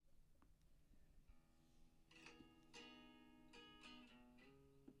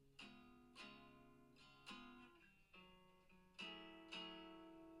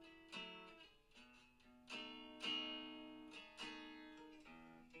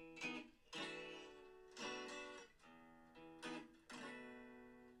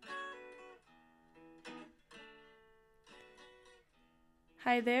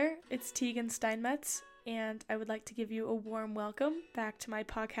Hi there, it's Tegan Steinmetz, and I would like to give you a warm welcome back to my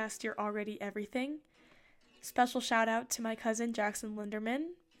podcast, You're Already Everything. Special shout out to my cousin Jackson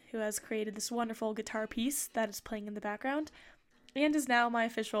Linderman, who has created this wonderful guitar piece that is playing in the background, and is now my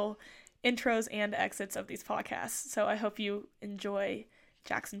official intros and exits of these podcasts, so I hope you enjoy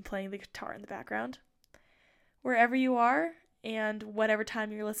Jackson playing the guitar in the background. Wherever you are, and whatever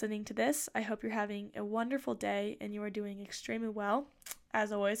time you're listening to this, I hope you're having a wonderful day and you are doing extremely well.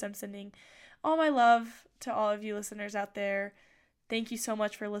 As always, I'm sending all my love to all of you listeners out there. Thank you so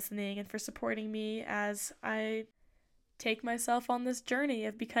much for listening and for supporting me as I take myself on this journey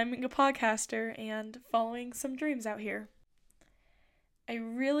of becoming a podcaster and following some dreams out here. I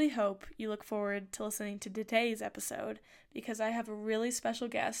really hope you look forward to listening to today's episode because I have a really special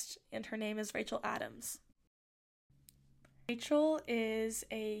guest and her name is Rachael Adams. Rachael is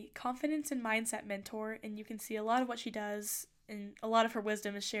a confidence and mindset mentor, and you can see a lot of what she does, and a lot of her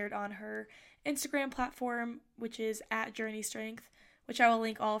wisdom is shared on her Instagram platform, which is @JourneyStrength, which I will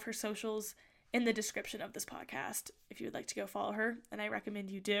link all of her socials in the description of this podcast if you would like to go follow her, and I recommend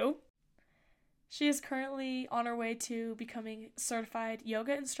you do. She is currently on her way to becoming a certified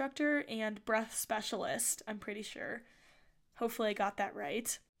yoga instructor and breath specialist, I'm pretty sure. Hopefully I got that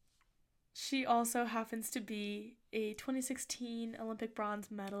right. She also happens to be a 2016 Olympic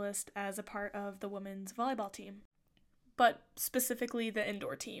bronze medalist as a part of the women's volleyball team, but specifically the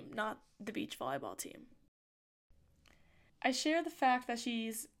indoor team, not the beach volleyball team. I share the fact that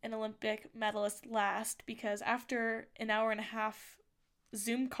she's an Olympic medalist last because after an hour and a half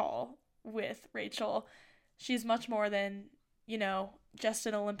Zoom call with Rachael, she's much more than, just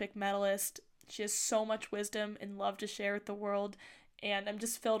an Olympic medalist. She has so much wisdom and love to share with the world, and I'm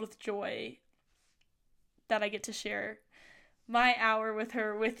just filled with joy that I get to share my hour with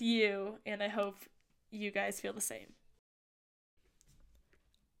her with you, and I hope you guys feel the same.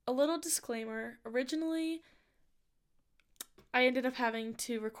 A little disclaimer, originally I ended up having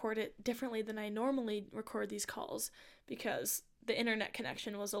to record it differently than I normally record these calls because the internet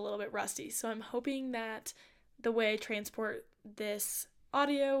connection was a little bit rusty, so I'm hoping that the way I transport this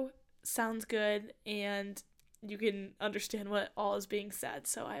audio sounds good and you can understand what all is being said,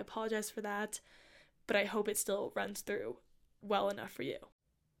 so I apologize for that, but I hope it still runs through well enough for you.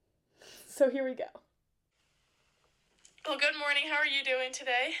 So here we go. Well, good morning. How are you doing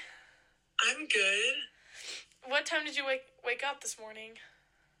today? I'm good. What time did you wake up this morning?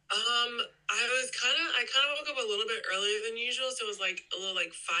 I kind of woke up a little bit earlier than usual, so it was like a little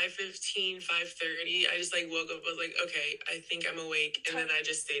like 5:15, 5:30. I just woke up, was like, okay, I think I'm awake, and then I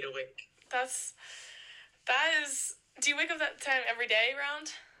just stayed awake. Do you wake up that time every day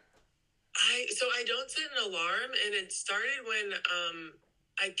around? I don't set an alarm, and it started when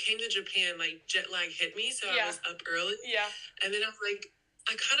I came to Japan, like jet lag hit me, so I was up early. Yeah. And then I was like,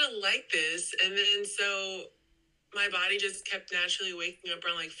 I kind of like this, and then so my body just kept naturally waking up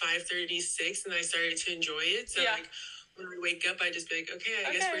around like 5:36, and I started to enjoy it. So like when I wake up, I just be like, okay,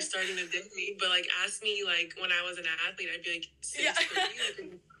 I guess we're starting the day. But like ask me like when I was an athlete, I'd be like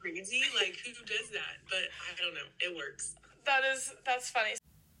 6:30, like crazy. Like who does that? But I don't know. It works. That's funny.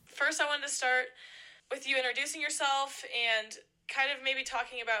 First, I wanted to start with you introducing yourself and kind of maybe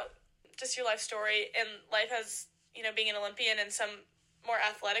talking about just your life story and life as, being an Olympian and some more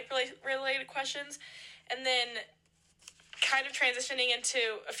athletic related questions. And then kind of transitioning into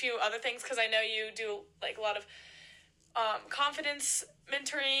a few other things because I know you do like a lot of confidence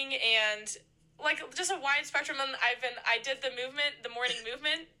mentoring and like just a wide spectrum. And I did the morning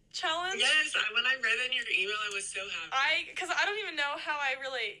movement challenge. Yes, when I read in your email, I was so happy. Because I don't even know how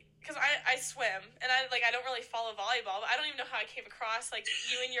because I swim and I don't really follow volleyball, but I don't even know how I came across like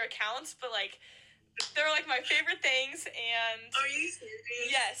you and your accounts, but like they're like my favorite things. And are you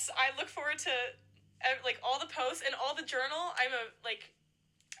serious? Yes, I look forward to like all the posts and all the journal.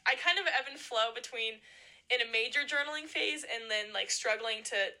 I kind of ebb and flow between in a major journaling phase and then like struggling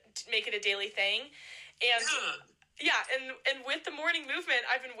to make it a daily thing. And and with the morning movement,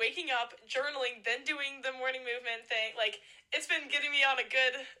 I've been waking up, journaling, then doing the morning movement thing. Like it's been getting me on a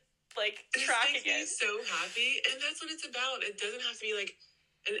good track again. It makes me so happy, and that's what it's about. It doesn't have to be like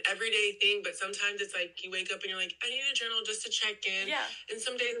an everyday thing, but sometimes it's like you wake up and you're like, I need a journal just to check in. Yeah. And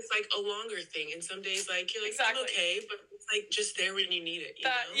some days it's like a longer thing, and some days like you're like, I'm okay, but it's like just there when you need it.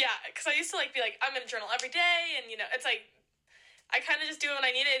 You know? Yeah, because I used to be like, I'm gonna journal every day, and it's like I kind of just do it when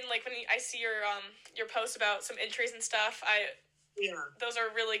I need it. And like when I see your post about some entries and stuff, those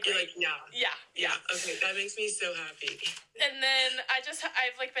are really great. You're like, yeah. Okay, that makes me so happy. And then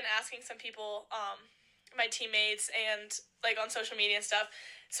I've been asking some people my teammates and, like, on social media and stuff,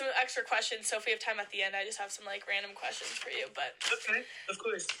 some extra questions. So if we have time at the end, I just have some, like, random questions for you. But okay, of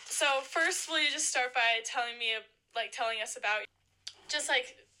course. So first, will you just start by telling us about, just,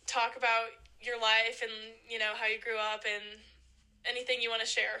 like, talk about your life and, you know, how you grew up and anything you want to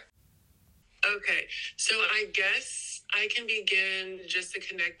share? Okay, so I guess I can begin just to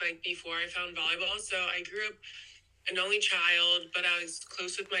connect, like, before I found volleyball. So I grew up an only child, but I was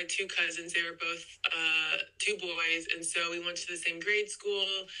close with my two cousins. They were both two boys, and so we went to the same grade school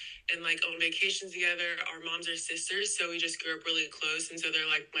and, like, on vacations together. Our moms are sisters, so we just grew up really close, and so they're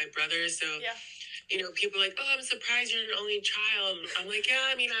like my brothers. So Yeah. you know, people are like, oh, I'm surprised you're an only child. I'm like,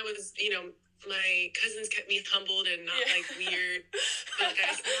 yeah, I mean, I was, you know, my cousins kept me humbled and not, like, weird, but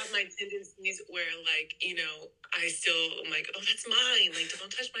I still have my tendencies where, like, you know, I still, I'm like, oh, that's mine, like,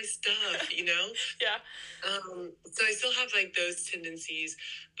 don't touch my stuff, you know? Yeah. So I still have, like, those tendencies,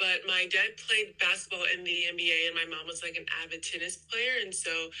 but my dad played basketball in the NBA and my mom was, like, an avid tennis player, and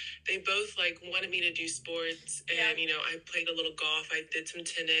so they both, like, wanted me to do sports, and, you know, I played a little golf, I did some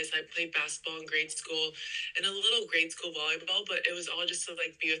tennis, I played basketball in grade school, and a little grade school volleyball, but it was all just to,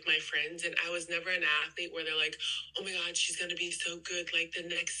 like, be with my friends, and I was never an athlete where they're like, oh my God, she's gonna be so good, like the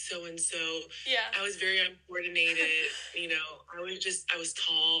next so-and-so. Yeah. I was very uncoordinated, you know, I was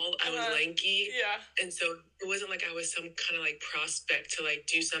tall, I was lanky. Yeah. And so it wasn't like I was some kind of, like, prospect to, like,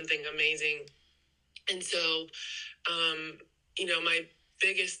 do something amazing. And so, you know, my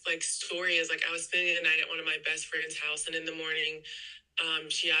biggest, like, story is, like, I was spending the night at one of my best friend's house, and in the morning,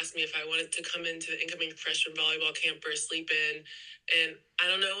 she asked me if I wanted to come into the incoming freshman volleyball camp or sleep in. And I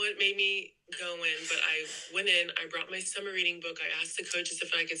don't know what made me go in, but I went in, I brought my summer reading book. I asked the coaches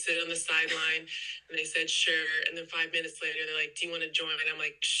if I could sit on the sideline, and they said, sure. And then 5 minutes later, they're like, do you want to join? I'm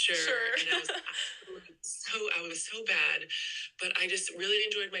like, sure. And I was so bad, but I just really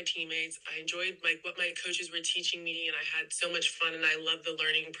enjoyed my teammates. I enjoyed, like, what my coaches were teaching me, and I had so much fun, and I loved the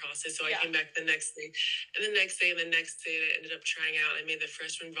learning process. So I came back the next day, and the next day, and the next day, and I ended up trying out. I made the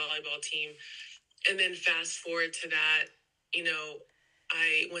freshman volleyball team. And then fast forward to that, you know,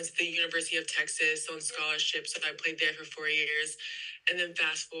 I went to the University of Texas on scholarship, so I played there for 4 years. And then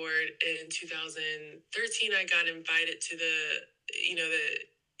fast forward in 2013, I got invited to the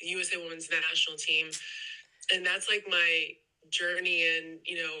USA Women's National Team. And that's, like, my journey. And,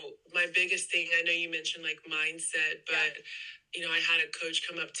 you know, my biggest thing, I know you mentioned, like, mindset, but, you know, I had a coach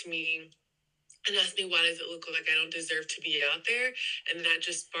come up to me and asked me, why does it look like I don't deserve to be out there? And that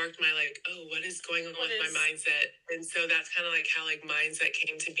just sparked my, like, oh, what is going on with my mindset? And so that's kind of, like, how, like, mindset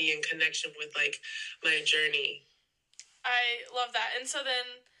came to be in connection with, like, my journey. I love that. And so then,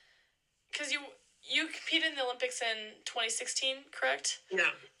 because you competed in the Olympics in 2016, correct? Yeah.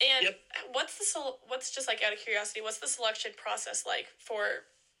 And what's just, like, out of curiosity, what's the selection process like for,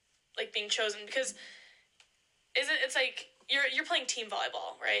 like, being chosen? Because it's like you're playing team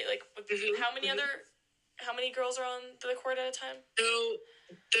volleyball, right? Like, how many girls are on the court at a time? So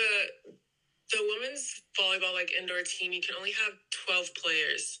the women's volleyball, like, indoor team, you can only have 12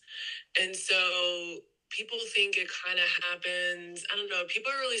 players. And so people think it kind of happens. I don't know. People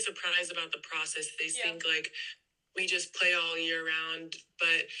are really surprised about the process. They think, like, we just play all year round,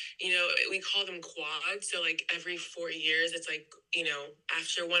 but, you know, we call them quads. So, like, every 4 years, it's like, you know,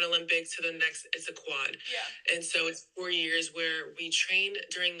 after one Olympics to the next, it's a quad. Yeah. And so it's 4 years where we train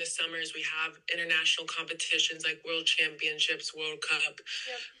during the summers. We have international competitions like World Championships, World Cup,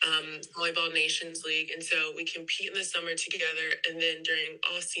 Volleyball Nations League. And so we compete in the summer together. And then during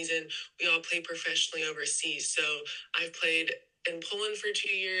off season, we all play professionally overseas. So I've played in Poland for 2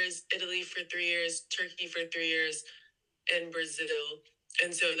 years, Italy for 3 years, Turkey for 3 years, and Brazil.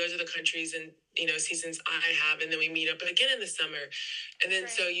 And so those are the countries and, you know, seasons I have. And then we meet up again in the summer. And then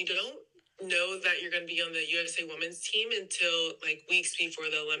so you don't know that you're going to be on the USA women's team until, like, weeks before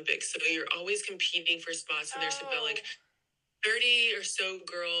the Olympics. So you're always competing for spots. And there's about, like, 30 or so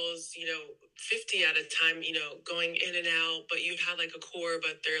girls, you know, 50 at a time, you know, going in and out. But you have, like, a core,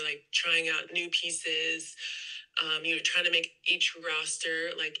 but they're, like, trying out new pieces. You're trying to make each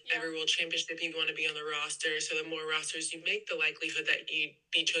roster, like, every World Championship, you want to be on the roster. So the more rosters you make, the likelihood that you'd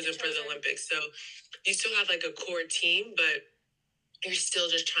be chosen for the Olympics. So you still have, like, a core team, but you're still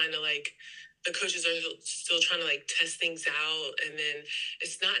just trying to, like, the coaches are still trying to, like, test things out. And then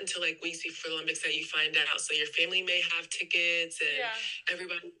it's not until, like, weeks before the Olympics that you find out. So your family may have tickets and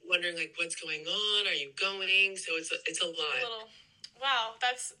everybody wondering, like, what's going on? Are you going? So it's a lot. Wow.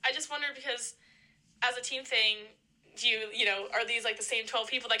 I just wondered because as a team thing, do you know, are these, like, the same 12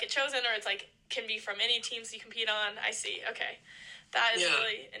 people that get chosen, or it's, like, can be from any teams you compete on? I see. Okay. That is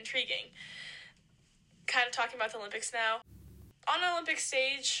really intriguing. Kind of talking about the Olympics now. On an Olympic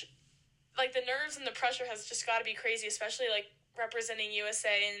stage, like the nerves and the pressure has just got to be crazy, especially like representing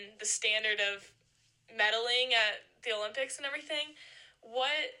USA and the standard of medaling at the Olympics and everything.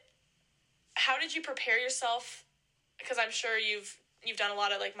 How did you prepare yourself? Because I'm sure you've done a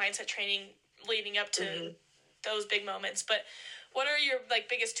lot of like mindset training leading up to those big moments, but what are your like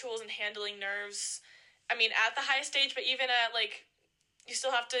biggest tools in handling nerves? I mean, at the highest stage, but even at like, you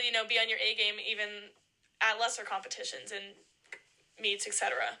still have to, be on your A game even at lesser competitions and meets,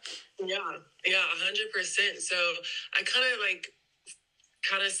 etc. Yeah, 100%. So I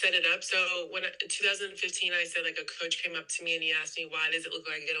kind of set it up. So when in 2015, I said like a coach came up to me and he asked me, why does it look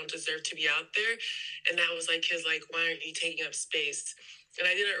like I don't deserve to be out there? And that was like his like, why aren't you taking up space? And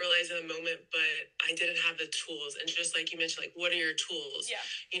I didn't realize in the moment, but I didn't have the tools. And just like you mentioned, like, what are your tools? Yeah.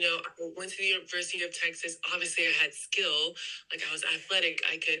 I went to the University of Texas. Obviously, I had skill. Like, I was athletic.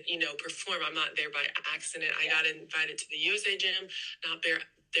 I could, perform. I'm not there by accident. I got invited to the USA gym, not there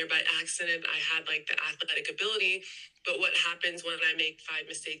by accident. I had, like, the athletic ability. But what happens when I make 5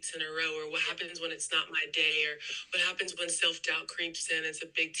 mistakes in a row? Or what happens when it's not my day? Or what happens when self-doubt creeps in? It's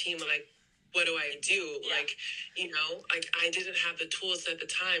a big team. Like, what do I do? Yeah. Like, I didn't have the tools at the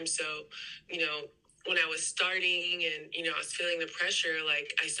time. So, when I was starting and, I was feeling the pressure,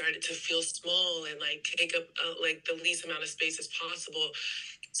 like I started to feel small and like take up like the least amount of space as possible.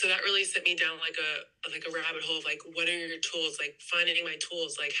 So that really set me down like a rabbit hole of like, what are your tools? Like finding my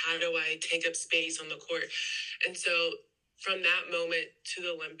tools, like how do I take up space on the court? And so from that moment to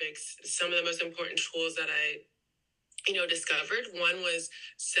the Olympics, some of the most important tools that I discovered. One was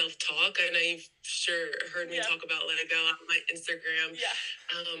self-talk, and I've sure heard me talk about like that on my Instagram. Yeah.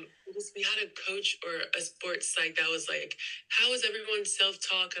 Because we had a coach or a sports psych that was like, how is everyone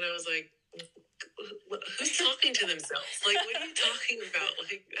self-talk? And I was like, who's talking to themselves? Like, what are you talking about?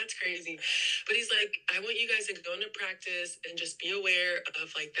 Like, that's crazy. But he's like, I want you guys to go into practice and just be aware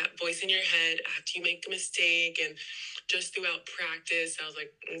of like that voice in your head after you make a mistake and just throughout practice. I was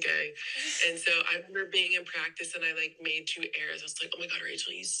like, okay. And so I remember being in practice and I like made 2 errors. I was like, oh my God,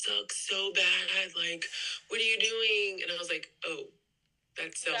 Rachel, you suck so bad. Like, what are you doing? And I was like, oh,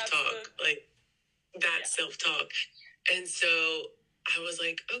 that's self-talk. That's self-talk. And so I was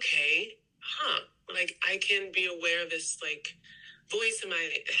like, okay, like I can be aware of this like voice in my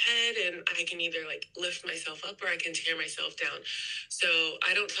head and I can either like lift myself up or I can tear myself down. So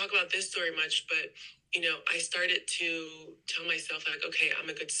I don't talk about this story much, but I started to tell myself like, okay, I'm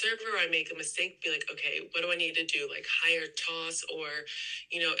a good server. I make a mistake, be like, okay, what do I need to do? Like higher toss or,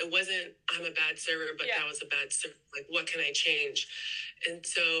 it wasn't, I'm a bad server, but that was a bad server. Like, what can I change? And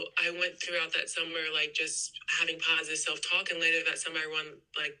so I went throughout that summer, like just having positive self-talk. And later that summer I won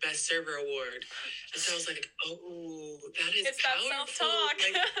like best server award. And so I was like, oh, that is powerful. That self-talk.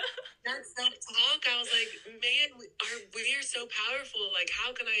 Like, that self-talk. I was like, man, we are so powerful. Like,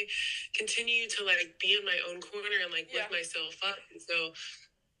 how can I continue to like be in my own corner and like lift myself up? And so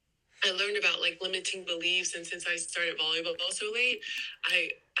I learned about like limiting beliefs. And since I started volleyball so late, I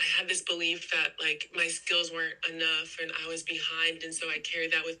had this belief that like my skills weren't enough and I was behind. And so I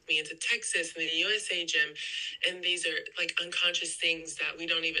carried that with me into Texas and the USA gym. And these are like unconscious things that we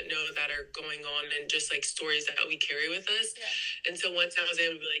don't even know that are going on and just like stories that we carry with us. Yeah. And so once I was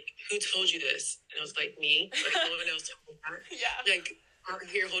able to be like, who told you this? And I was like, me. Like no one else told me that. Yeah. Like out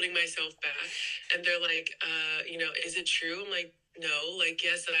here holding myself back. And they're like, is it true? I'm like, no, like,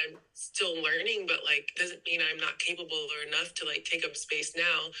 yes, I'm still learning, but like, doesn't mean I'm not capable or enough to like take up space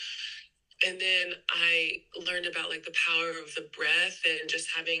now. And then I learned about like the power of the breath and just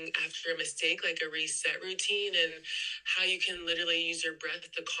having after a mistake, like a reset routine and how you can literally use your breath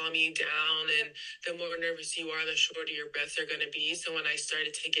to calm you down. And the more nervous you are, the shorter your breaths are going to be. So when I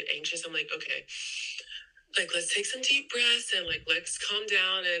started to get anxious, I'm like, okay, like, let's take some deep breaths and like, let's calm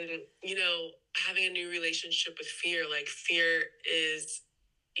down. And, having a new relationship with fear, like fear is,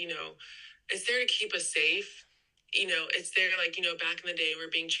 it's there to keep us safe. It's there like, back in the day we're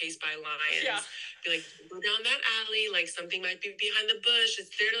being chased by lions. Yeah. Be like, go down that alley, like something might be behind the bush.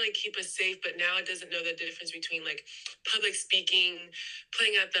 It's there to like keep us safe. But now it doesn't know the difference between like public speaking,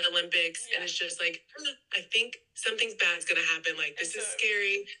 playing at the Olympics. Yeah. And it's just like, I think something's bad's gonna happen. Like, this is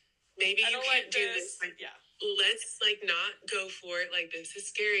scary. Maybe you can't do this. Like, let's like not go for it. Like, this is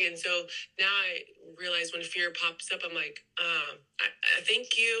scary. And so now I realize when fear pops up, I'm like, I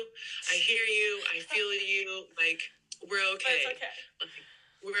thank you. I hear you. I feel you. Like, we're okay. But it's okay. Like,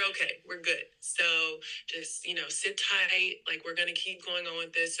 we're okay. We're good. So just, sit tight. Like, we're going to keep going on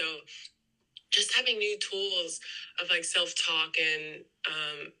with this. So just having new tools of like self-talk and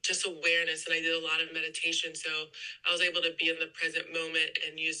just awareness. And I did a lot of meditation. So I was able to be in the present moment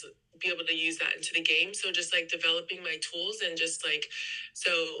and use be able to use that into the game. So just like developing my tools and just like,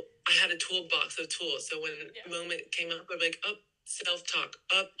 so I had a toolbox of tools. So when a moment came up, I'm like, up, self-talk,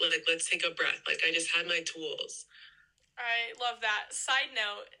 up, like, let's take a breath. Like I just had my tools. I love that. Side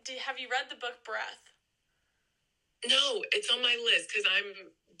note, have you read the book Breath? No, it's on my list because I'm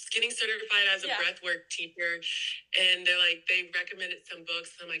getting certified as a breathwork teacher, and they're like, they recommended some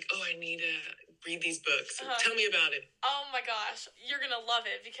books. And I'm like, oh, I need to read these books. Tell me about it. Oh my gosh, you're gonna love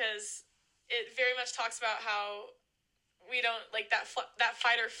it because it very much talks about how we don't like that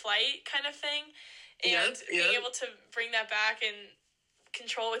fight or flight kind of thing, and being able to bring that back and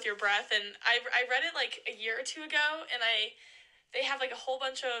control with your breath. And I read it like a year or two ago, and they have like a whole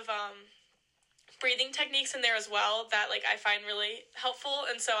bunch of breathing techniques in there as well that like I find really helpful.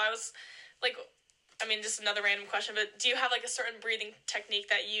 And so I was like, I mean, just another random question, but do you have like a certain breathing technique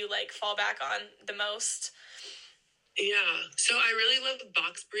that you like fall back on the most? Yeah, so I really love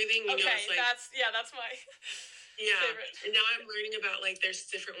box breathing. You know, it's like, that's my favorite. And now I'm learning about like there's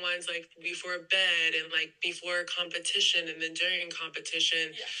different ones like before bed and like before competition and then during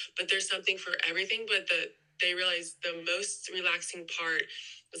competition. But there's something for everything. But they realized the most relaxing part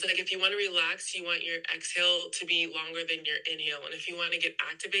was like if you want to relax, you want your exhale to be longer than your inhale, and if you want to get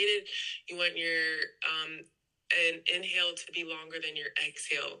activated, you want your an inhale to be longer than your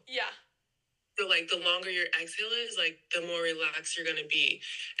exhale. Yeah. So, like, the longer your exhale is, like, the more relaxed you're going to be.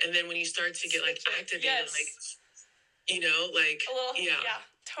 And then when you start to get, like, activated, like, you know, like, a little,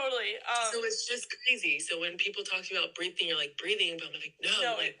 totally. So it's just crazy. So when people talk to you about breathing, you're like, breathing, but I'm like,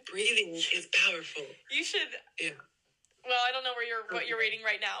 no, like, breathing is powerful. You should. Yeah. Well, I don't know what you're reading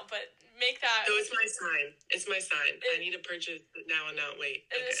right now, but make that. So it's my sign. It's my sign. I need to purchase it now and not wait.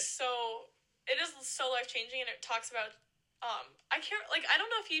 It is so life-changing, and it talks about, I don't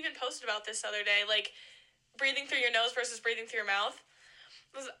know if you even posted about this the other day, like, breathing through your nose versus breathing through your mouth.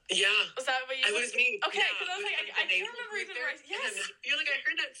 Was that what you... It was me. Okay, because I was like, I can't remember even where... Yes. You're like, I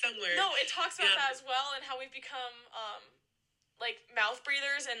heard that somewhere. No, it talks about that as well, and how we've become, like, mouth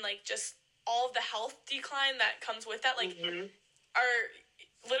breathers, and, like, just all of the health decline that comes with that. Like, our...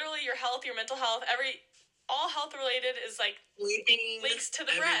 Literally, your health, your mental health, all health related is, like, links to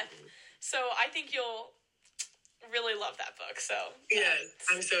the breath. So I think you'll really love that book. So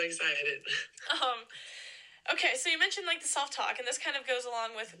I'm so excited. Okay, so you mentioned like the self-talk, and this kind of goes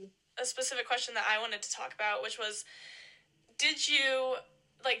along with a specific question that I wanted to talk about, which was, do you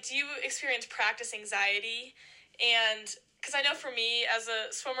experience practice anxiety? And because I know for me as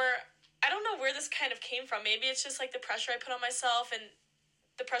a swimmer, I don't know where this kind of came from. Maybe it's just like the pressure I put on myself and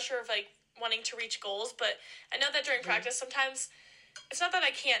the pressure of like wanting to reach goals. But I know that during practice, sometimes it's not that I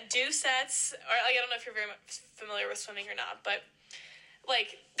can't do sets, or like, I don't know if you're very familiar with swimming or not, but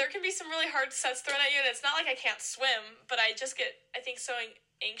like there can be some really hard sets thrown at you, and it's not like I can't swim, but I just get, I think, so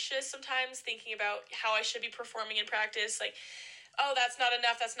anxious sometimes thinking about how I should be performing in practice. Like, oh, that's not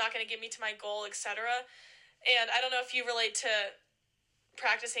enough, that's not going to get me to my goal, etc. And I don't know if you relate to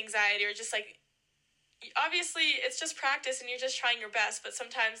practice anxiety, or just like, obviously it's just practice and you're just trying your best, but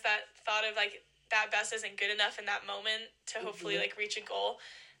sometimes that thought of like that best isn't good enough in that moment to hopefully like reach a goal.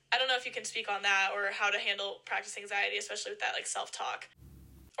 I don't know if you can speak on that, or how to handle practice anxiety, especially with that like self-talk,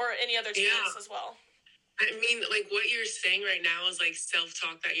 or any other tools as well. I mean, like what you're saying right now is like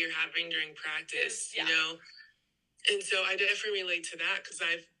self-talk that you're having during practice, you know? And so I definitely relate to that, because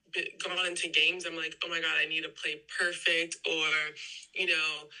I've gone into games, I'm like, oh my God, I need to play perfect, or, you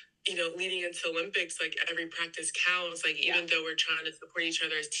know, leading into Olympics, like every practice counts. Like even though we're trying to support each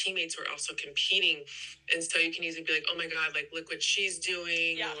other as teammates, we're also competing. And so you can easily be like, oh my God, like look what she's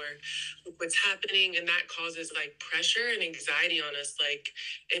doing, or look what's happening. And that causes like pressure and anxiety on us. Like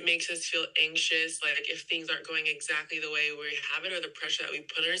it makes us feel anxious. Like if things aren't going exactly the way we have it, or the pressure that we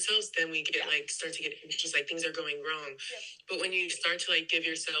put on ourselves, then we get like start to get anxious, like things are going wrong. But when you start to like give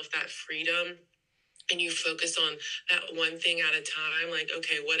yourself that freedom, and you focus on that one thing at a time, like,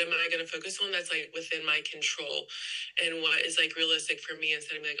 okay, what am I going to focus on that's like within my control, and what is like realistic for me,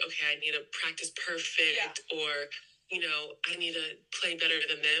 instead of being like, okay, I need to practice perfect, or, you know, I need to play better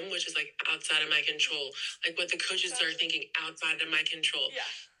than them, which is like outside of my control. Like what the coaches are thinking outside of my control.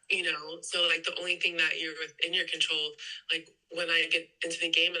 You know, so like the only thing that you're within your control, like when I get into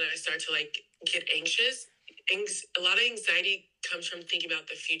the game and I start to like get anxious, a lot of anxiety comes from thinking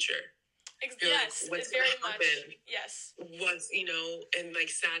about the future. Yes, like, what's very much. Yes. What's, and like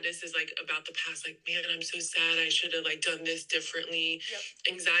sadness is like about the past, like, man, I'm so sad. I should have like done this differently.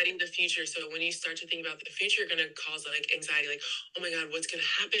 Yep. Anxiety in the future. So when you start to think about the future, you're going to cause like anxiety, like, oh my God, what's going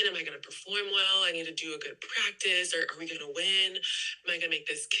to happen? Am I going to perform well? I need to do a good practice, or are we going to win? Am I going to make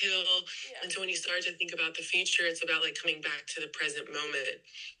this kill? Yeah. And so when you start to think about the future, it's about like coming back to the present moment.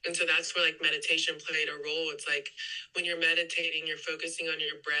 And so that's where like meditation played a role. It's like when you're meditating, you're focusing on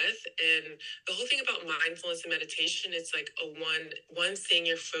your breath. And the whole thing about mindfulness and meditation, it's like a one thing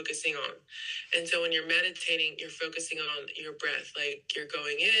you're focusing on. And so when you're meditating, you're focusing on your breath, like you're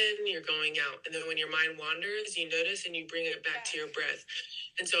going in, you're going out. And then when your mind wanders, you notice and you bring it back to your breath.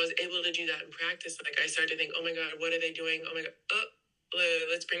 And so I was able to do that in practice. Like I started to think, oh my God, what are they doing? Oh my God,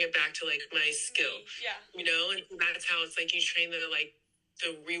 let's bring it back to like my skill. Yeah. And that's how it's like you train the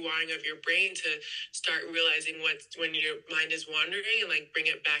rewiring of your brain to start realizing when your mind is wandering, and like bring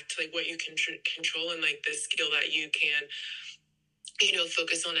it back to like what you can control, and like the skill that you can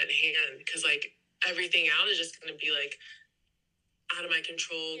focus on at hand, because like everything out is just going to be like out of my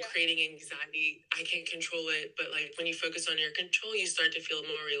control, creating anxiety. I can't control it. But like when you focus on your control, you start to feel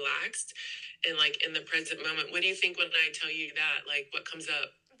more relaxed and like in the present moment. What do you think when I tell you that? Like what comes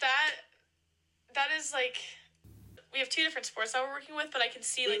up? That is like, we have two different sports that we're working with, but I can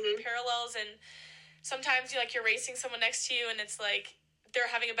see like parallels. And sometimes you're racing someone next to you, and it's like they're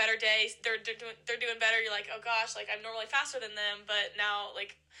having a better day, they're doing better. You're like, oh gosh, like I'm normally faster than them, but now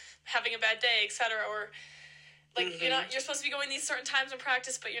like having a bad day, etc. Or like you're supposed to be going these certain times in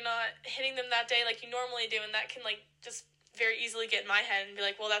practice, but you're not hitting them that day like you normally do, and that can like just very easily get in my head and be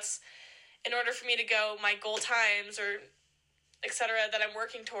like, well, that's in order for me to go my goal times or etc. that I'm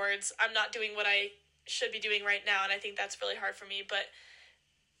working towards, I'm not doing what I should be doing right now. And I think that's really hard for me. But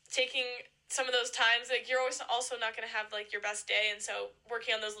taking some of those times, like you're always also not going to have like your best day, and so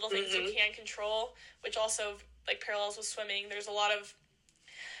working on those little things you can control, which also like parallels with swimming. There's a lot of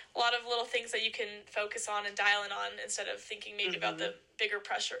little things that you can focus on and dial in on, instead of thinking maybe about the bigger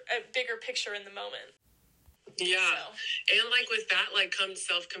picture in the moment. Yeah. So. And like with that like comes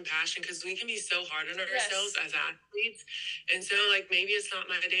self-compassion, because we can be so hard on ourselves as athletes. And so like maybe it's not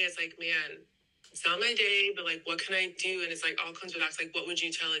my day. It's like, man, it's not my day, but like, what can I do? And it's like all comes back to like, what would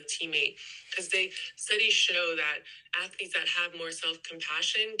you tell a teammate? Because studies show that athletes that have more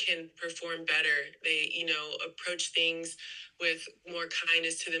self-compassion can perform better. They, approach things with more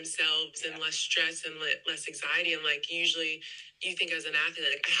kindness to themselves and less stress and less anxiety. And like, usually you think as an athlete,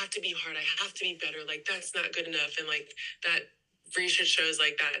 like, I have to be hard, I have to be better. Like, that's not good enough. And like that research shows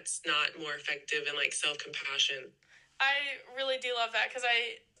like that's not more effective in like self-compassion. I really do love that, because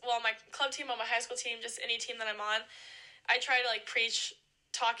my club team, on my high school team, just any team that I'm on, I try to like preach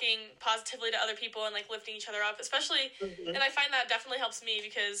talking positively to other people and like lifting each other up, especially, and I find that definitely helps me,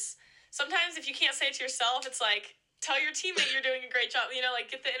 because sometimes if you can't say it to yourself, it's like, tell your teammate you're doing a great job,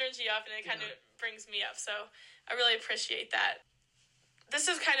 like get the energy up, and it kind of brings me up. So I really appreciate that. This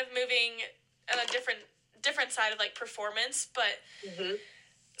is kind of moving on a different side of like performance, but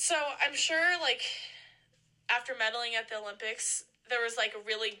so I'm sure like after medaling at the Olympics, there was like a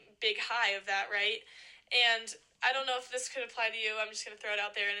really big high of that, right? And I don't know if this could apply to you. I'm just going to throw it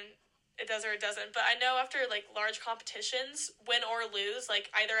out there, and it does or it doesn't. But I know after like large competitions, win or lose, like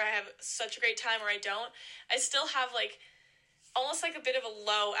either I have such a great time or I don't, I still have like almost like a bit of a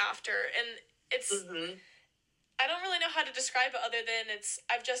low after. And it's, I don't really know how to describe it other than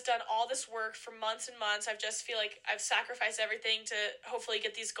I've just done all this work for months and months. I just feel like I've sacrificed everything to hopefully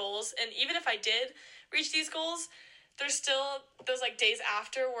get these goals. And even if I did reach these goals, there's still those like days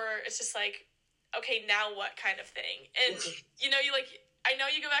after where it's just like, okay, now what kind of thing? And you like, I know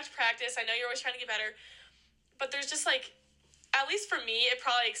you go back to practice, I know you're always trying to get better, but there's just like, at least for me, it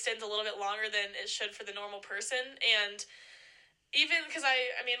probably extends a little bit longer than it should for the normal person. And even because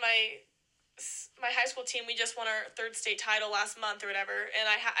my high school team, we just won our third state title last month or whatever, and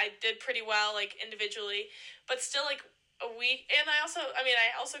I did pretty well like individually, but still like a week. And I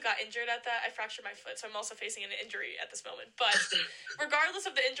also got injured at that. I fractured my foot, so I'm also facing an injury at this moment. But regardless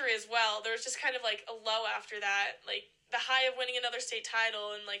of the injury as well, there was just kind of like a low after that, like the high of winning another state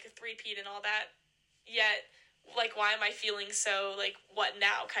title and like a three-peat and all that. Yet, like, why am I feeling so like what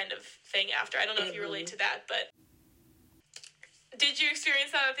now kind of thing after? I don't know if you relate to that, but did you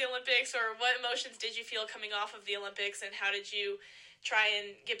experience that at the Olympics, or what emotions did you feel coming off of the Olympics, and how did you try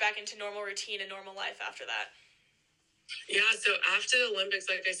and get back into normal routine and normal life after that? Yeah, so after the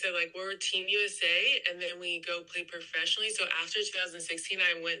Olympics, like I said, like we're Team USA, and then we go play professionally. So after 2016,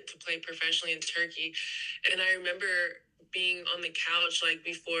 I went to play professionally in Turkey, and I remember being on the couch like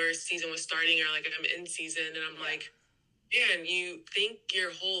before season was starting, or like I'm in season, and I'm like, man, you think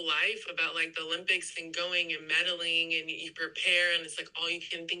your whole life about like the Olympics and going and medaling and you prepare and it's like all you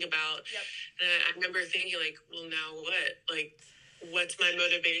can think about. Yep. And I remember thinking like, well, now what? Like, what's my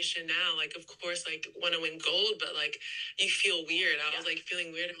motivation now? Like, of course, like want to win gold, but like you feel weird. I was like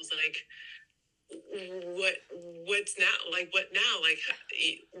feeling weird. I was like, what's now? Like, what now? Like,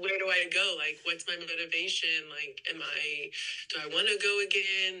 where do I go? Like, what's my motivation? Like, do I want to go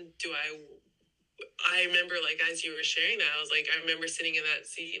again? I remember, like, as you were sharing that, I was like, I remember sitting in that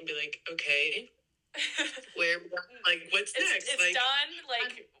seat and be like, okay, like, what's next? It's like, done.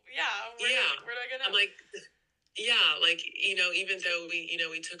 Like, where do I go now? I'm like, like, even though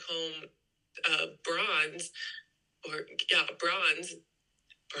we took home bronze,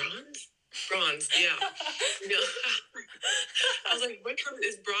 bronze, yeah. I was like, what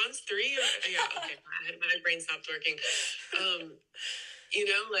is bronze 3? Yeah, okay, my brain stopped working.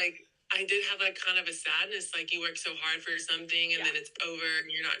 Like, I did have like kind of a sadness, like you work so hard for something and then it's over and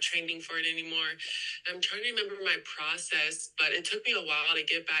you're not training for it anymore. I'm trying to remember my process, but it took me a while to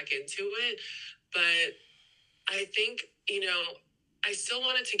get back into it. But I think, I still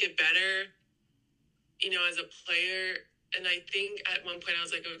wanted to get better, as a player. And I think at one point I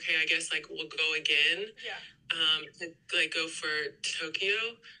was like, okay, I guess like we'll go again. To like go for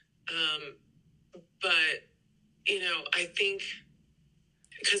Tokyo. But, I think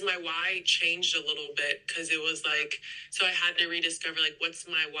because my why changed a little bit because it was like, so I had to rediscover like, what's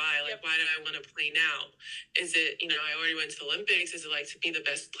my why? Like, why do I want to play now? Is it, I already went to the Olympics. Is it like to be the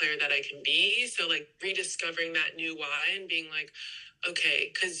best player that I can be? So like rediscovering that new why and being like,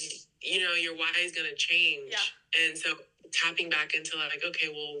 okay, because, your why is going to change. And so tapping back into like,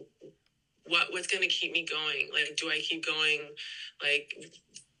 okay, well, what's going to keep me going? Like, do I keep going? Like,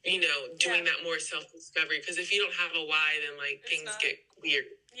 doing that more self-discovery, because if you don't have a why, then like things get weird.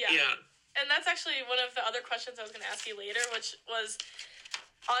 And that's actually one of the other questions I was going to ask you later, which was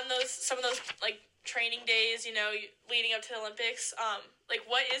on some of those like training days, leading up to the Olympics, like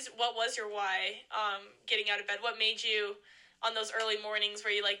what was your why getting out of bed? What made you on those early mornings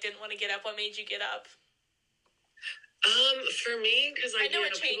where you like didn't want to get up? What made you get up? For me, because I know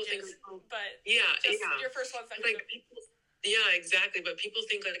it changes, but your first 1 second. Like yeah, exactly. But people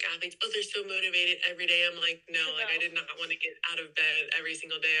think like athletes, oh, they're so motivated every day. I'm like, no, like I did not want to get out of bed every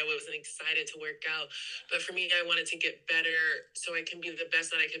single day. I wasn't excited to work out. But for me, I wanted to get better so I can be the best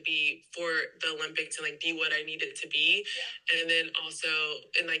that I could be for the Olympics and like be what I needed to be. And then also,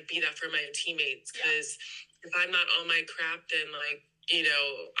 and like be that for my teammates. Because if I'm not on my crap, then like,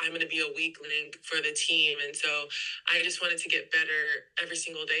 I'm going to be a weak link for the team. And so I just wanted to get better every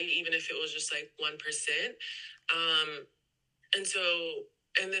single day, even if it was just like 1%. And so,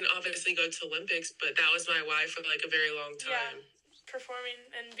 and then obviously go to Olympics, but that was my why for like a very long time. Performing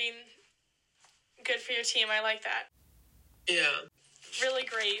and being good for your team. I like that. Yeah. Really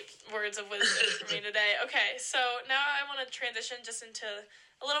great words of wisdom for me today. Okay, so now I want to transition just into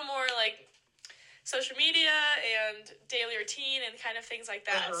a little more like social media and daily routine and kind of things like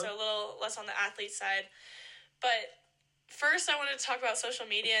that. So a little less on the athlete side. But first I wanted to talk about social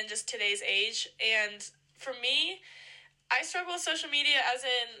media and just today's age. And for me, I struggle with social media as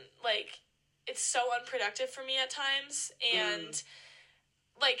in, like, it's so unproductive for me at times, and,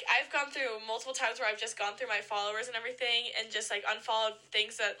 like, I've gone through multiple times where I've just gone through my followers and everything, and just, like, unfollowed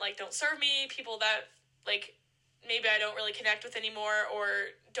things that, like, don't serve me, people that, like, maybe I don't really connect with anymore, or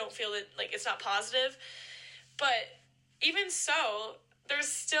don't feel that, like, it's not positive, but even so, there's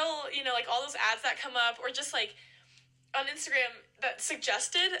still, like, all those ads that come up, or just, like, on Instagram that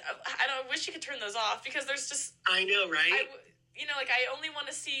suggested, I wish you could turn those off, because there's just... I know, right? I only want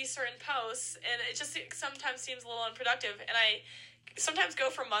to see certain posts, and it just sometimes seems a little unproductive, and I sometimes go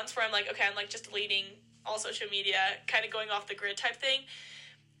for months where I'm like, okay, I'm like just deleting all social media, kind of going off the grid type thing,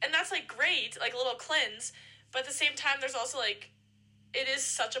 and that's like great, like a little cleanse, but at the same time, there's also like, it is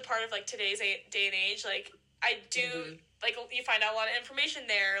such a part of like today's day and age, like I do, like you find out a lot of information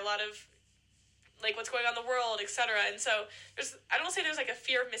there, a lot of like what's going on in the world, etc. And so I don't say there's like a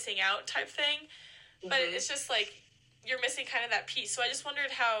fear of missing out type thing, but it's just like you're missing kind of that piece. So I just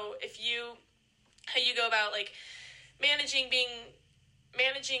wondered how you go about like managing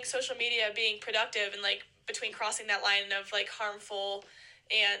social media, being productive, and like between crossing that line of like harmful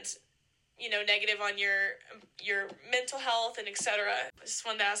and negative on your mental health and etc. I just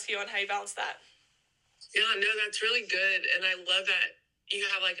wanted to ask you on how you balance that. Yeah, no, that's really good, and I love that you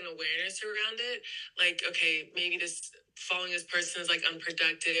have like an awareness around it. Like, okay, maybe following this person is like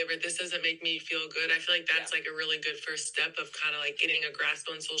unproductive, or this doesn't make me feel good. I feel like that's like a really good first step of kind of like getting a grasp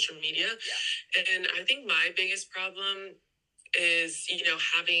on social media. And I think my biggest problem is,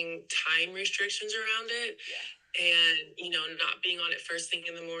 having time restrictions around it. and, not being on it first thing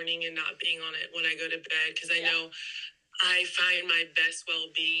in the morning and not being on it when I go to bed. Cause I know I find my best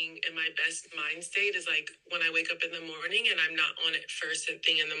well-being and my best mind state is like when I wake up in the morning and I'm not on it first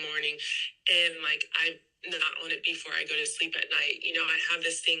thing in the morning, and like I'm not on it before I go to sleep at night. I have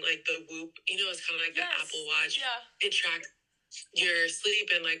this thing like the Whoop. It's kind of like the Apple Watch. Yeah. It tracks your sleep,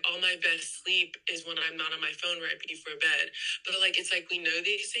 and like all my best sleep is when I'm not on my phone right before bed. But like it's like we know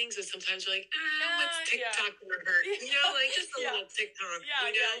these things, and sometimes we're like, what's TikTok gonna hurt? Like just a little TikTok.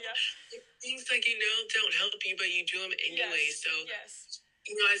 Things like don't help you, but you do them anyway. So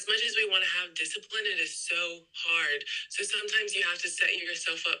as much as we want to have discipline, it is so hard. So sometimes you have to set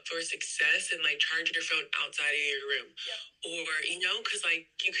yourself up for success and like charge your phone outside of your room. Or, because like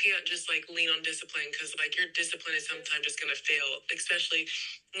you can't just like lean on discipline, because like your discipline is sometimes just going to fail, especially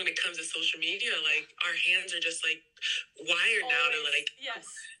when it comes to social media. Like our hands are just like wired now to like,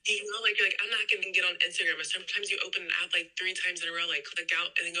 like you're like, I'm not going to get on Instagram. Or sometimes you open an app like 3 times in a row, like click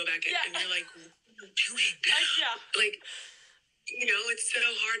out and then go back in, and you're like, what are you doing? Like, it's so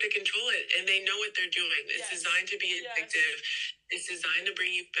hard to control it, and they know what they're doing. It's designed to be addictive. It's designed to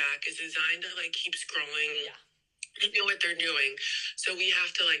bring you back. It's designed to like keep scrolling. They know what they're doing. So we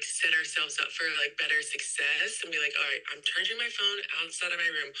have to like set ourselves up for like better success and be like, all right, I'm charging my phone outside of my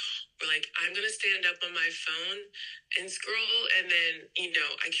room. Or like, I'm going to stand up on my phone and scroll, and then,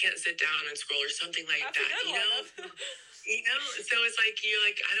 I can't sit down and scroll or something like That's that, So it's like, you're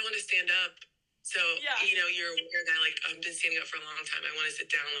like, I don't want to stand up. So, you're aware that like, I've been standing up for a long time. I want to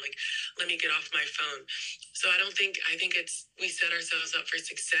sit down. Like, let me get off my phone. So I think we set ourselves up for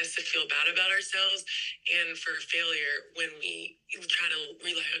success to feel bad about ourselves, and for failure when we try to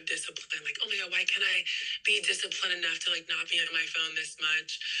rely on discipline. Like, oh my God, why can't I be disciplined enough to like not be on my phone this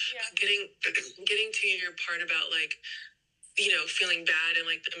much? Getting to your part about like, feeling bad and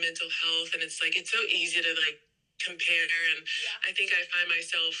like the mental health. And it's like, it's so easy to like compare, and I think I find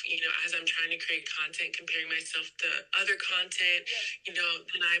myself, as I'm trying to create content, comparing myself to other content,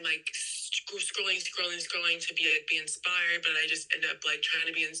 then I'm like scrolling to be inspired, but I just end up like trying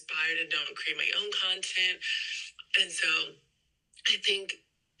to be inspired and don't create my own content. And so I think,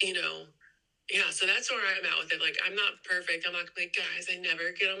 so that's where I'm at with it. Like, I'm not perfect. I'm not like, guys, I never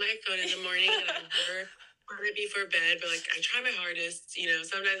get on my phone in the morning, and I never right before bed, but like I try my hardest.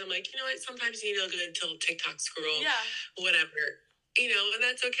 Sometimes I'm like, what? Sometimes you need a good till TikTok scroll, whatever. And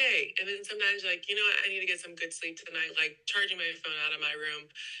that's okay. And then sometimes like, what? I need to get some good sleep tonight. Like charging my phone out of my room,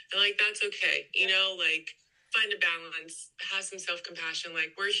 and like that's okay. Like find a balance, have some self compassion.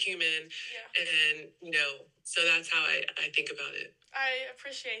 Like we're human, and so that's how I think about it. I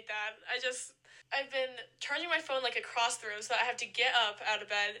appreciate that. I've been charging my phone like across the room, so I have to get up out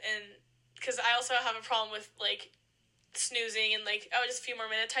of bed, and because I also have a problem with like snoozing and like, just a few more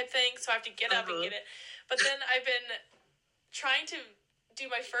minutes type thing, so I have to get up and get it. But then I've been trying to do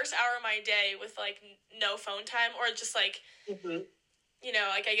my first hour of my day with like no phone time, or just like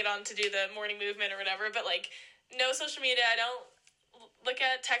like I get on to do the morning movement or whatever, but like no social media. I don't look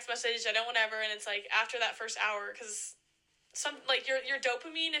at text message. I don't whatever. And it's like after that first hour, because some like your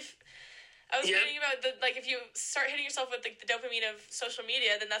dopamine, if I was reading about if you start hitting yourself with like the dopamine of social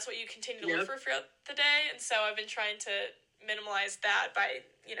media, then that's what you continue to look for throughout the day. And so I've been trying to minimize that by,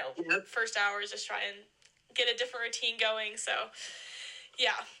 first hours, just try and get a different routine going. So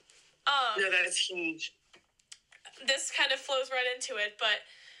yeah. No, that's huge. This kind of flows right into it, but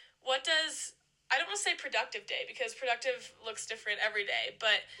I don't want to say productive day, because productive looks different every day,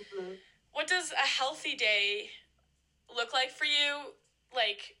 but what does a healthy day look like for you?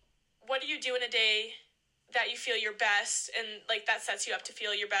 Like, what do you do in a day that you feel your best, and like that sets you up to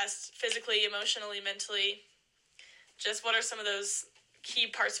feel your best physically, emotionally, mentally? Just what are some of those key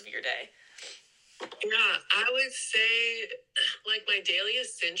parts of your day? Yeah, I would say like my daily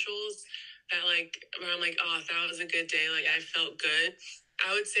essentials that like where I'm like, oh, that was a good day. Like I felt good.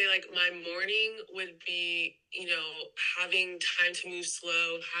 I would say like my morning would be, having time to move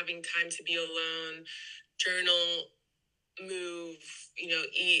slow, having time to be alone, journal, move,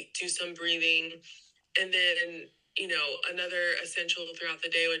 eat, do some breathing. And then, another essential throughout the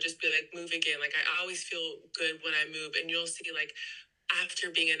day would just be like move again. Like I always feel good when I move, and you'll see like after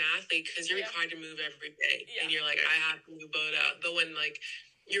being an athlete, because you're required to move every day, and you're like, I have to move both out. But when like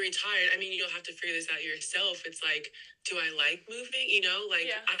you're retired, I mean, you'll have to figure this out yourself. It's like, do I like moving?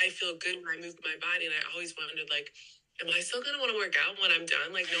 I feel good when I move my body, and I always wondered like, am I still going to want to work out when I'm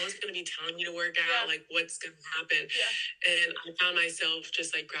done? Like, no one's going to be telling me to work out. Like, what's going to happen? And I found myself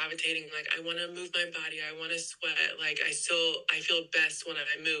just, like, gravitating. Like, I want to move my body. I want to sweat. Like, I feel best when I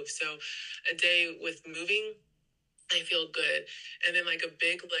move. So a day with moving, I feel good. And then like a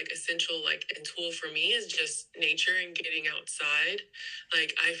big like essential like and tool for me is just nature and getting outside.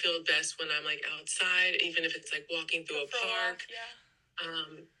 Like I feel best when I'm like outside, even if it's like walking through a park.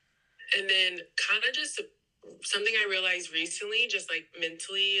 And then kind of just something I realized recently, just like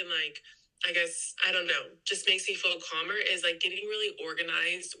mentally and like I guess I don't know, just makes me feel calmer is like getting really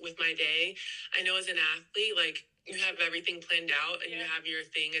organized with my day. I know as an athlete, like you have everything planned out and you have your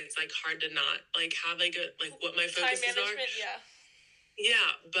thing. It's like hard to not like have like a like what my focuses time management, are.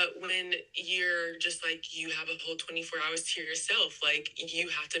 Yeah, but when you're just like you have a whole 24 hours to yourself, like you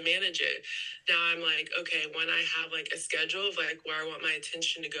have to manage it. Now I'm like, okay, when I have like a schedule of like where I want my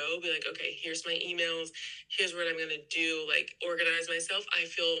attention to go, be like, okay, here's my emails, here's what I'm gonna do, like organize myself. I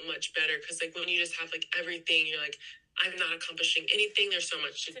feel much better because like when you just have like everything, you're like, I'm not accomplishing anything. There's so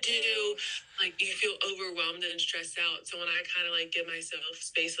much to do. Like you feel overwhelmed and stressed out. So when I kind of like give myself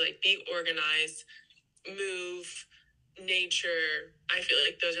space to like be organized, move, nature, I feel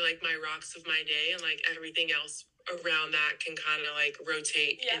like those are like my rocks of my day, and like everything else around that can kind of like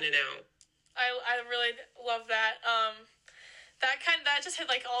rotate in and out. I really love that. That just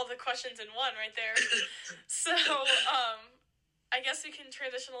hit like all the questions in one right there. So I guess we can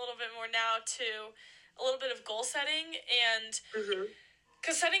transition a little bit more now to a little bit of goal setting, and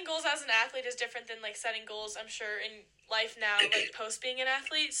because setting goals as an athlete is different than like setting goals, I'm sure, in life now, like post being an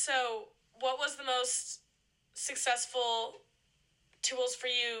athlete. So what was the most successful tools for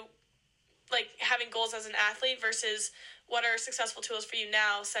you, like having goals as an athlete, versus what are successful tools for you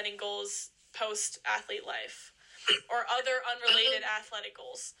now setting goals post athlete life or other unrelated athletic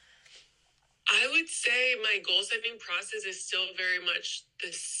goals? I would say my goal setting process is still very much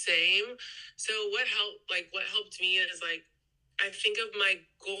the same. So what helped me is like I think of my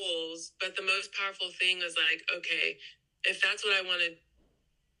goals, but the most powerful thing is like, okay, if that's what I want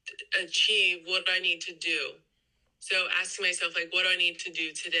to achieve, what do I need to do? So asking myself, like, what do I need to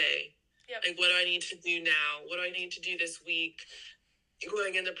do today? Like, what do I need to do now? What do I need to do this week?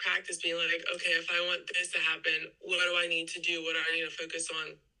 Going into practice, being like, okay, if I want this to happen, what do I need to do? What do I need to focus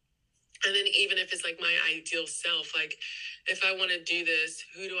on? And then even if it's like my ideal self, like if I want to do this,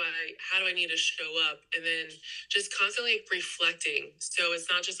 how do I need to show up? And then just constantly reflecting. So it's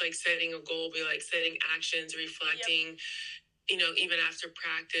not just like setting a goal, but like setting actions, reflecting, even after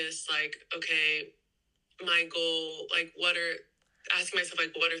practice, like, okay, my goal, like asking myself,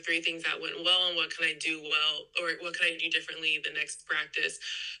 like, what are 3 things that went well and what can I do well, or what can I do differently the next practice?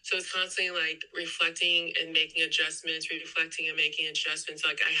 So it's constantly like reflecting and making adjustments, reflecting and making adjustments.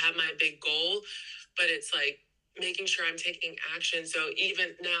 Like I have my big goal, but it's like making sure I'm taking action. So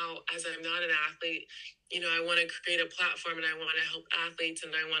even now, as I'm not an athlete, I want to create a platform and I want to help athletes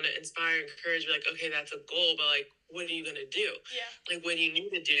and I want to inspire, encourage, like, okay, that's a goal, but like, what are you going to do? Like, what do you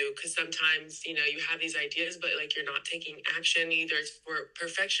need to do? Because sometimes, you have these ideas, but like, you're not taking action. Either it's for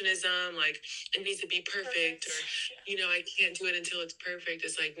perfectionism, like it needs to be perfect. Or, I can't do it until it's perfect.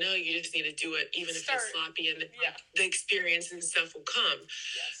 It's like, no, you just need to do it, even if it's sloppy, and the experience and stuff will come.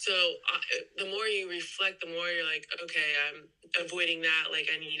 So the more you reflect, the more you're like, okay, I'm avoiding that. Like,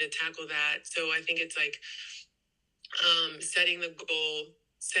 I need to tackle that. So I think it's like setting the goal,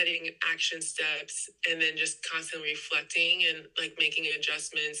 setting action steps, and then just constantly reflecting and like making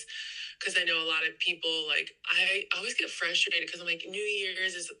adjustments. Because I know a lot of people, like, I always get frustrated because I'm like, New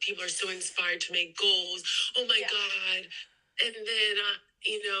Year's is people are so inspired to make goals. Oh my God. And then,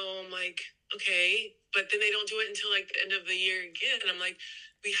 I'm like, okay, but then they don't do it until like the end of the year again. And I'm like,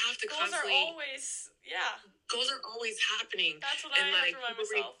 we have to goals constantly. Goals are always happening. That's what I have to remind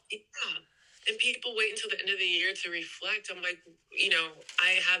myself. And people wait until the end of the year to reflect. I'm like,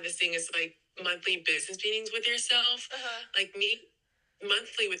 I have this thing, it's like monthly business meetings with yourself. Like meet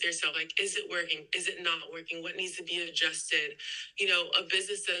monthly with yourself. Like, is it working? Is it not working? What needs to be adjusted? A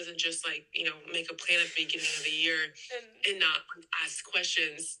business doesn't just like, make a plan at the beginning of the year and not ask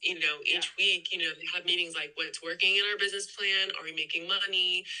questions, each week, they have meetings like what's working in our business plan. Are we making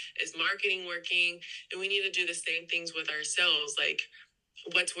money? Is marketing working? And we need to do the same things with ourselves. Like,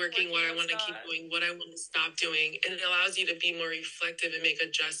 what's working, what I want to keep doing, what I want to stop doing. And it allows you to be more reflective and make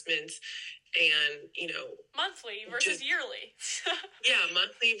adjustments. And, monthly versus yearly.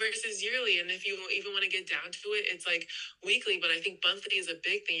 Monthly versus yearly. And if you even want to get down to it, it's like weekly. But I think monthly is a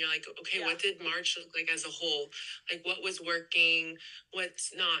big thing. You're like, okay, what did March look like as a whole? Like, what was working?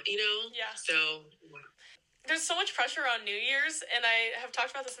 What's not, So there's so much pressure on New Year's, and I have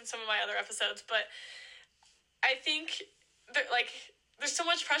talked about this in some of my other episodes, but I think that, like, there's so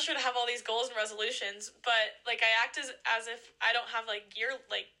much pressure to have all these goals and resolutions, but like I act as if I don't have like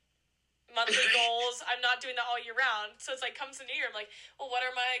monthly goals. I'm not doing that all year round. So it's like, comes the new year, I'm like, well, what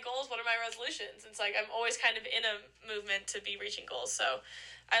are my goals? What are my resolutions? And it's like, I'm always kind of in a movement to be reaching goals. So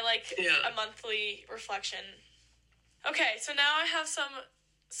I like a monthly reflection. Okay, so now I have some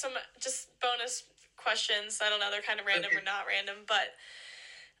just bonus questions. I don't know, they're kind of random or not random, but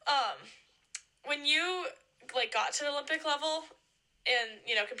when you like got to the Olympic level and,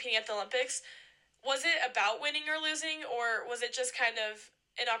 you know, competing at the Olympics, was it about winning or losing, or was it just kind of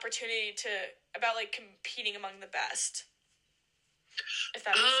an opportunity about like competing among the best? If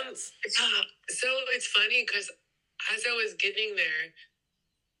that makes sense. So it's funny because as I was getting there,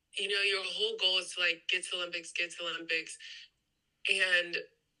 you know, your whole goal is to like get to Olympics,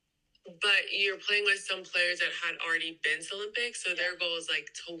 but you're playing with some players that had already been to Olympics, so their goal is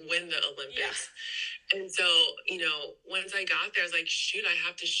like to win the Olympics. And so, you know, once I got there, I was like, shoot, I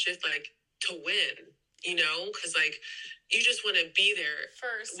have to shift like to win, you know, because like you just want to be there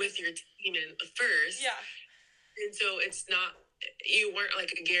first with your team and first. And so it's not, you weren't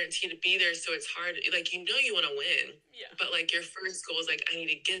like a guarantee to be there, so it's hard. Like, you know, you want to win, but like your first goal is like, I need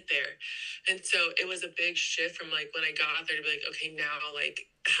to get there. And so it was a big shift from like when I got there to be like, okay, now like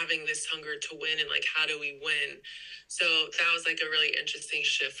having this hunger to win and like, how do we win? So that was like a really interesting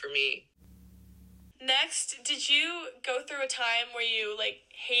shift for me. Next, did you go through a time where you like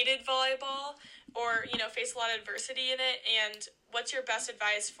hated volleyball or, you know, faced a lot of adversity in it? And what's your best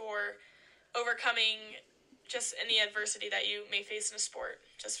advice for overcoming just any adversity that you may face in a sport,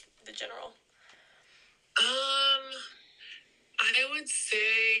 just the general? I would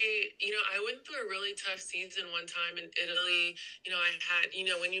say, you know, I went through a really tough season one time in Italy. You know, I had, you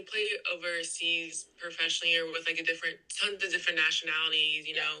know, when you play overseas professionally or with like tons of different nationalities,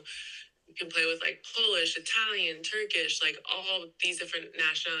 you know, you can play with like Polish, Italian, Turkish, like all these different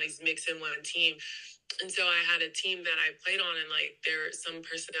nationalities mixed in one team. And so I had a team that I played on, and like some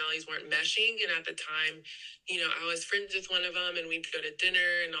personalities weren't meshing. And at the time, you know, I was friends with one of them, and we'd go to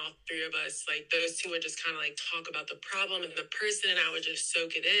dinner, and all three of us, like those two would just kind of like talk about the problem and the person, and I would just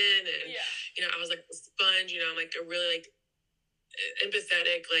soak it in. And, you know, I was like a sponge, you know, I'm like a really like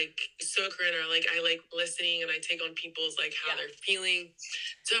empathetic, like soaker in, or like I like listening and I take on people's like how they're feeling.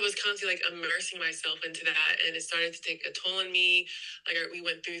 So I was constantly like immersing myself into that, and it started to take a toll on me. Like we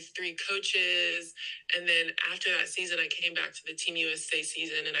went through 3 coaches, and then after that season I came back to the Team USA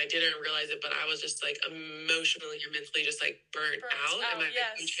season, and I didn't realize it, but I was just like emotionally or mentally just like burnt out. And my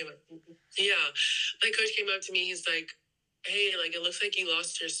coach came up, my coach came up to me, he's like, hey, like, it looks like you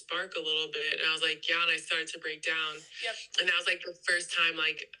lost your spark a little bit. And I was like, yeah. And I started to break down. And that was like the first time,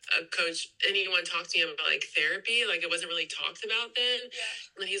 like, anyone talked to me about like therapy. Like, it wasn't really talked about then.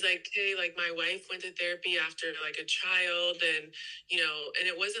 And he's like, hey, like, my wife went to therapy after like a child. And, you know, and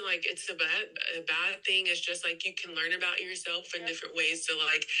it wasn't like it's a bad thing. It's just like you can learn about yourself in different ways to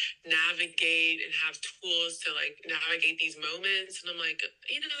like navigate and have tools to like navigate these moments. And I'm like,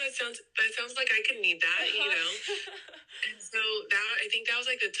 you know, that sounds like I could need that, you know? And so I think that was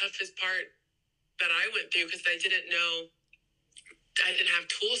like the toughest part that I went through, because I didn't have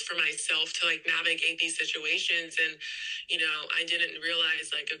tools for myself to like navigate these situations. And, you know, I didn't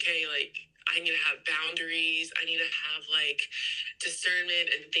realize like, okay, like I need to have boundaries. I need to have like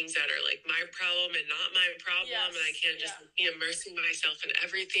discernment and things that are like my problem and not my problem. And I can't just be immersing myself in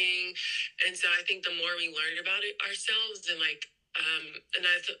everything. And so I think the more we learn about it ourselves, and like, and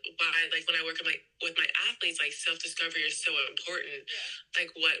that's why, like, when I work with my athletes, like, self-discovery is so important. Like,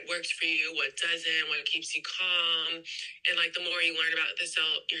 what works for you, what doesn't, what keeps you calm. And, like, the more you learn about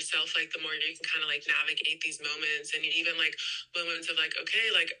yourself, like, the more you can kind of, like, navigate these moments. And even, like, moments of, like,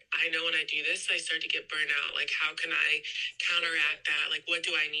 okay, like, I know when I do this, I start to get burnt out. Like, how can I counteract that? Like, what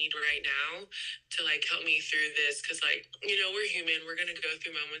do I need right now to, like, help me through this? Because, like, you know, we're human. We're going to go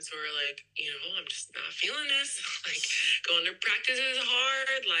through moments where we're like, you know, I'm just not feeling this. Like, going to practice is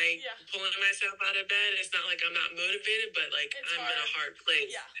hard. Like, pulling myself out of bed. It's not like I'm not motivated, but like I'm in a hard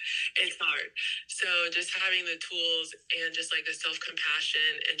place. It's hard. So just having the tools and just like the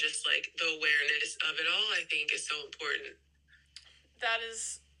self-compassion and just like the awareness of it all, I think is so important. That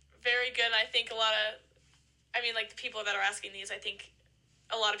is very good. I think like the people that are asking these, I think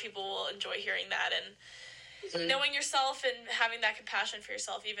a lot of people will enjoy hearing that, and knowing yourself and having that compassion for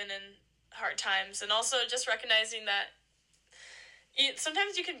yourself even in hard times, and also just recognizing that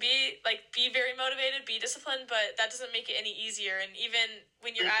sometimes you can be very motivated, be disciplined, but that doesn't make it any easier. And even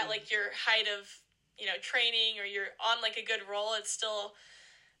when you're at like your height of, you know, training, or you're on like a good roll, it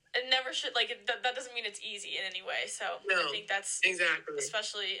never should, like, that doesn't mean it's easy in any way. So I think that's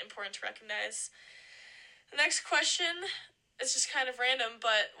especially important to recognize. The next question is just kind of random,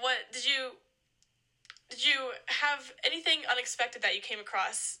 but what did you have anything unexpected that you came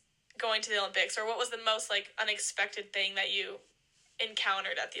across going to the Olympics, or what was the most, like, unexpected thing that you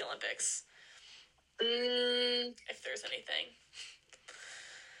encountered at the Olympics? If there's anything.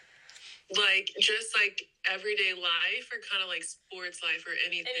 Like, just, like, everyday life, or kind of, like, sports life, or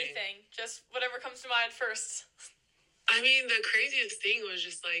anything? Anything. Just whatever comes to mind first. I mean, the craziest thing was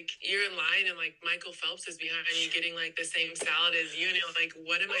just, like, you're in line and, like, Michael Phelps is behind you getting, like, the same salad as you, and you're like,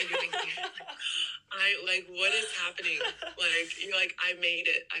 what am I doing here? What is happening? Like, you're like, I made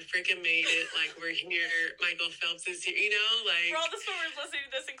it. I freaking made it. Like, we're here. Michael Phelps is here, you know? Like, for all the swimmers listening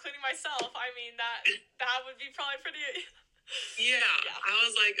to this, including myself, I mean, that would be probably pretty... Yeah, I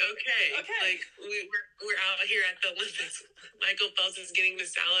was like, okay. Like, we're out here at the Olympics. Michael Phelps is getting the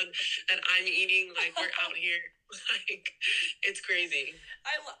salad that I'm eating. Like, we're out here. Like, it's crazy.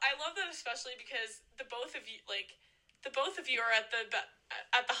 I love that, especially because the both of you are at the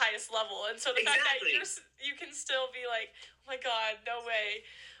highest level, and so the fact that you can still be like, oh my God, no way.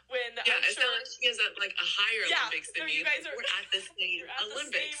 When it's not like she is at, like, a higher Olympics than you guys are. We're at the same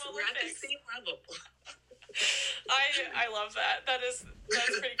Olympics. We're at the same level. I love that. That's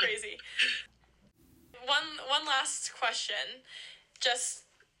pretty crazy. One last question. Just,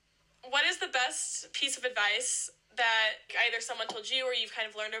 what is the best piece of advice that either someone told you or you've kind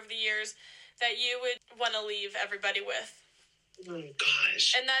of learned over the years that you would want to leave everybody with? Oh,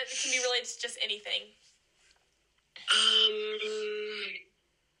 gosh. And that can be related to just anything.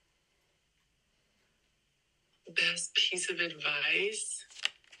 Best piece of advice?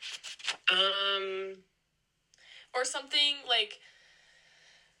 Or something, like,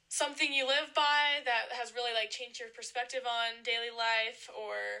 something you live by that has really, like, changed your perspective on daily life,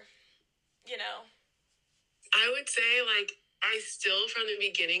 or, you know. I would say, like, I still, from the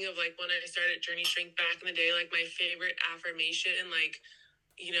beginning of, like, when I started Journey Strength back in the day, like, my favorite affirmation, like,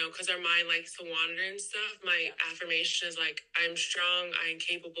 you know, because our mind likes to wander and stuff, my affirmation is, like, I'm strong, I'm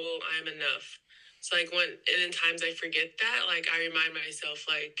capable, I'm enough. So, like, and in times I forget that, like, I remind myself,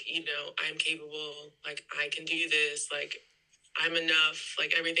 like, you know, I'm capable, like, I can do this, like, I'm enough,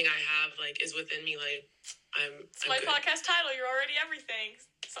 like, everything I have, like, is within me, like, It's my good. Podcast title, you're already everything.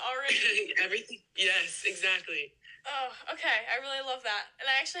 It's already... Everything, yes, exactly. Oh, okay, I really love that. And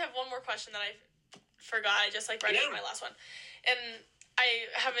I actually have one more question that I forgot, I just, like, read it in my last one. And I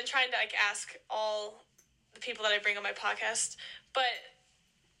have been trying to, like, ask all the people that I bring on my podcast, but...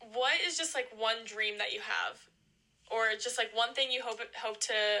 what is just, like, one dream that you have? Or just, like, one thing you hope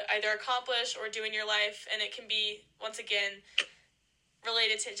to either accomplish or do in your life, and it can be, once again,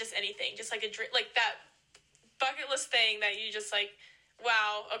 related to just anything. Just, like, a dream, like, that bucket list thing that you just, like,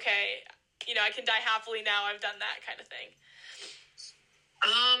 wow, okay, you know, I can die happily now, I've done that kind of thing.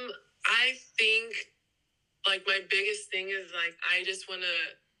 I think, like, my biggest thing is, like, I just want to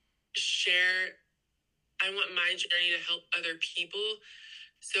share, I want my journey to help other people.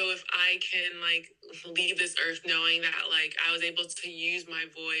 So if I can, like, leave this earth knowing that, like, I was able to use my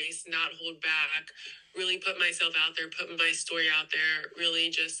voice, not hold back, really put myself out there, put my story out there,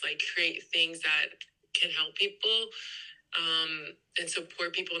 really just, like, create things that can help people, and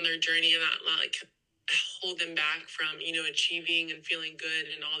support people in their journey, and not, like, hold them back from, you know, achieving and feeling good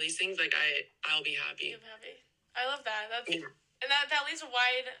and all these things, like, I'll be happy. I'm happy. I love that. And that leaves a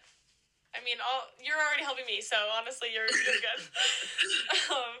wide... I mean, you're already helping me, so honestly, you're good.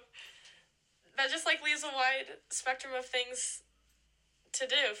 That just, like, leaves a wide spectrum of things to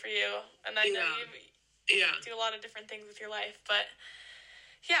do for you. And I know you do a lot of different things with your life. But,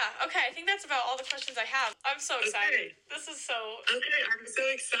 yeah, okay, I think that's about all the questions I have. I'm so excited. Okay. This is so... Okay, I'm so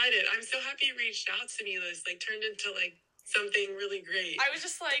excited. I'm so happy you reached out to me. This, like, turned into, like, something really great. I was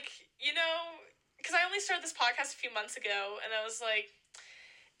just, like, you know, because I only started this podcast a few months ago, and I was, like...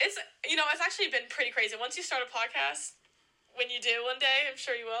 It's, you know, it's actually been pretty crazy. Once you start a podcast, when you do one day, I'm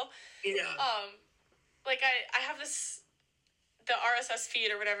sure you will. Yeah. Like, I have the RSS feed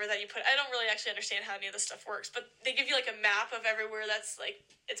or whatever that you put. I don't really actually understand how any of this stuff works, but they give you, like, a map of everywhere that's, like,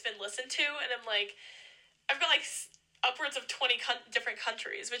 it's been listened to, and I'm, like, I've got, like, upwards of 20 different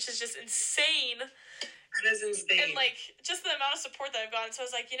countries, which is just insane. That is insane. And, like, just the amount of support that I've gotten. So I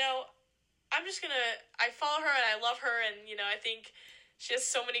was like, you know, I follow her and I love her, and, you know, I think... she has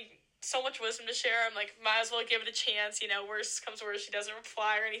so much wisdom to share. I'm like, might as well give it a chance. You know, worst comes to worst, she doesn't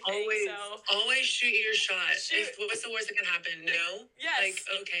reply or anything. Always shoot your shot. What's the worst that can happen? No? Yes. Like,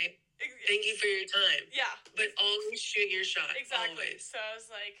 okay, thank you for your time. Yeah. But always shoot your shot. Exactly. Always. So I was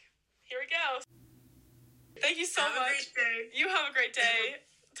like, here we go. Thank you so much. Have a great day. You have a great day.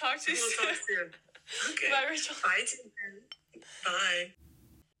 Talk to you soon. Talk soon. Okay. Bye, Rachel. Bye, Tim. Bye.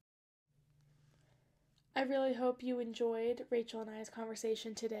 I really hope you enjoyed Rachel and I's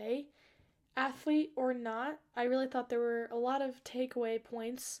conversation today. Athlete or not, I really thought there were a lot of takeaway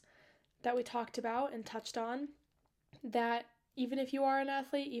points that we talked about and touched on that even if you are an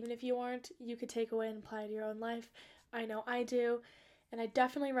athlete, even if you aren't, you could take away and apply to your own life. I know I do. And I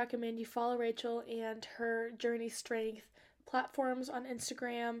definitely recommend you follow Rachael and her Journey Strength platforms on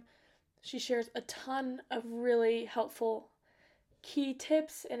Instagram. She shares a ton of really helpful key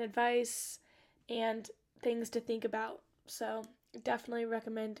tips and advice and things to think about. So definitely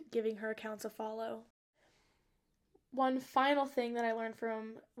recommend giving her accounts a follow. One final thing that I learned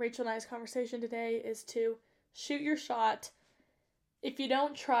from Rachael and I's conversation today is to shoot your shot. If you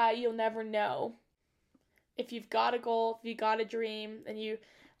don't try, you'll never know. If you've got a goal, if you got a dream, and you're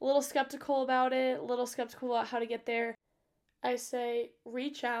a little skeptical about it, a little skeptical about how to get there, I say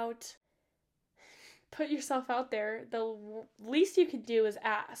reach out, put yourself out there. The least you can do is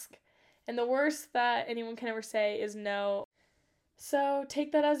ask. And the worst that anyone can ever say is no. So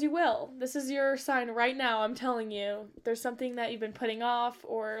take that as you will. This is your sign right now, I'm telling you. There's something that you've been putting off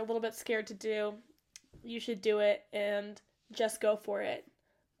or a little bit scared to do. You should do it and just go for it.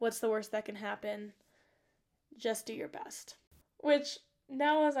 What's the worst that can happen? Just do your best. Which,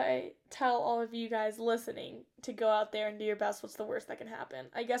 now as I tell all of you guys listening to go out there and do your best, what's the worst that can happen?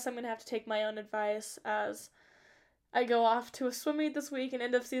 I guess I'm going to have to take my own advice as I go off to a swim meet this week, an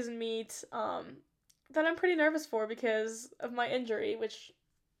end of season meet, that I'm pretty nervous for because of my injury, which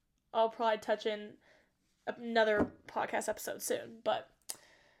I'll probably touch in another podcast episode soon. But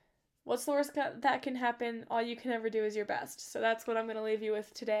what's the worst that can happen? All you can ever do is your best. So that's what I'm going to leave you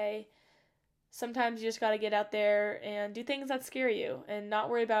with today. Sometimes you just got to get out there and do things that scare you and not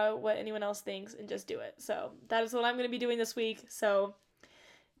worry about what anyone else thinks and just do it. So that is what I'm going to be doing this week. So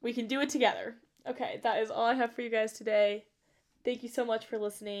we can do it together. Okay, that is all I have for you guys today. Thank you so much for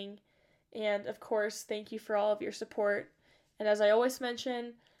listening. And of course, thank you for all of your support. And as I always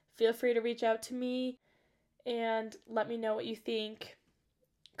mention, feel free to reach out to me and let me know what you think,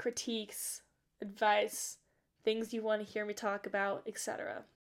 critiques, advice, things you want to hear me talk about, etc.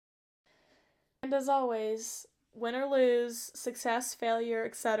 And as always, win or lose, success, failure,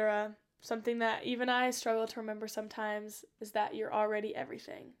 etc., something that even I struggle to remember sometimes is that you're already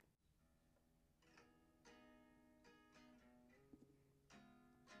everything.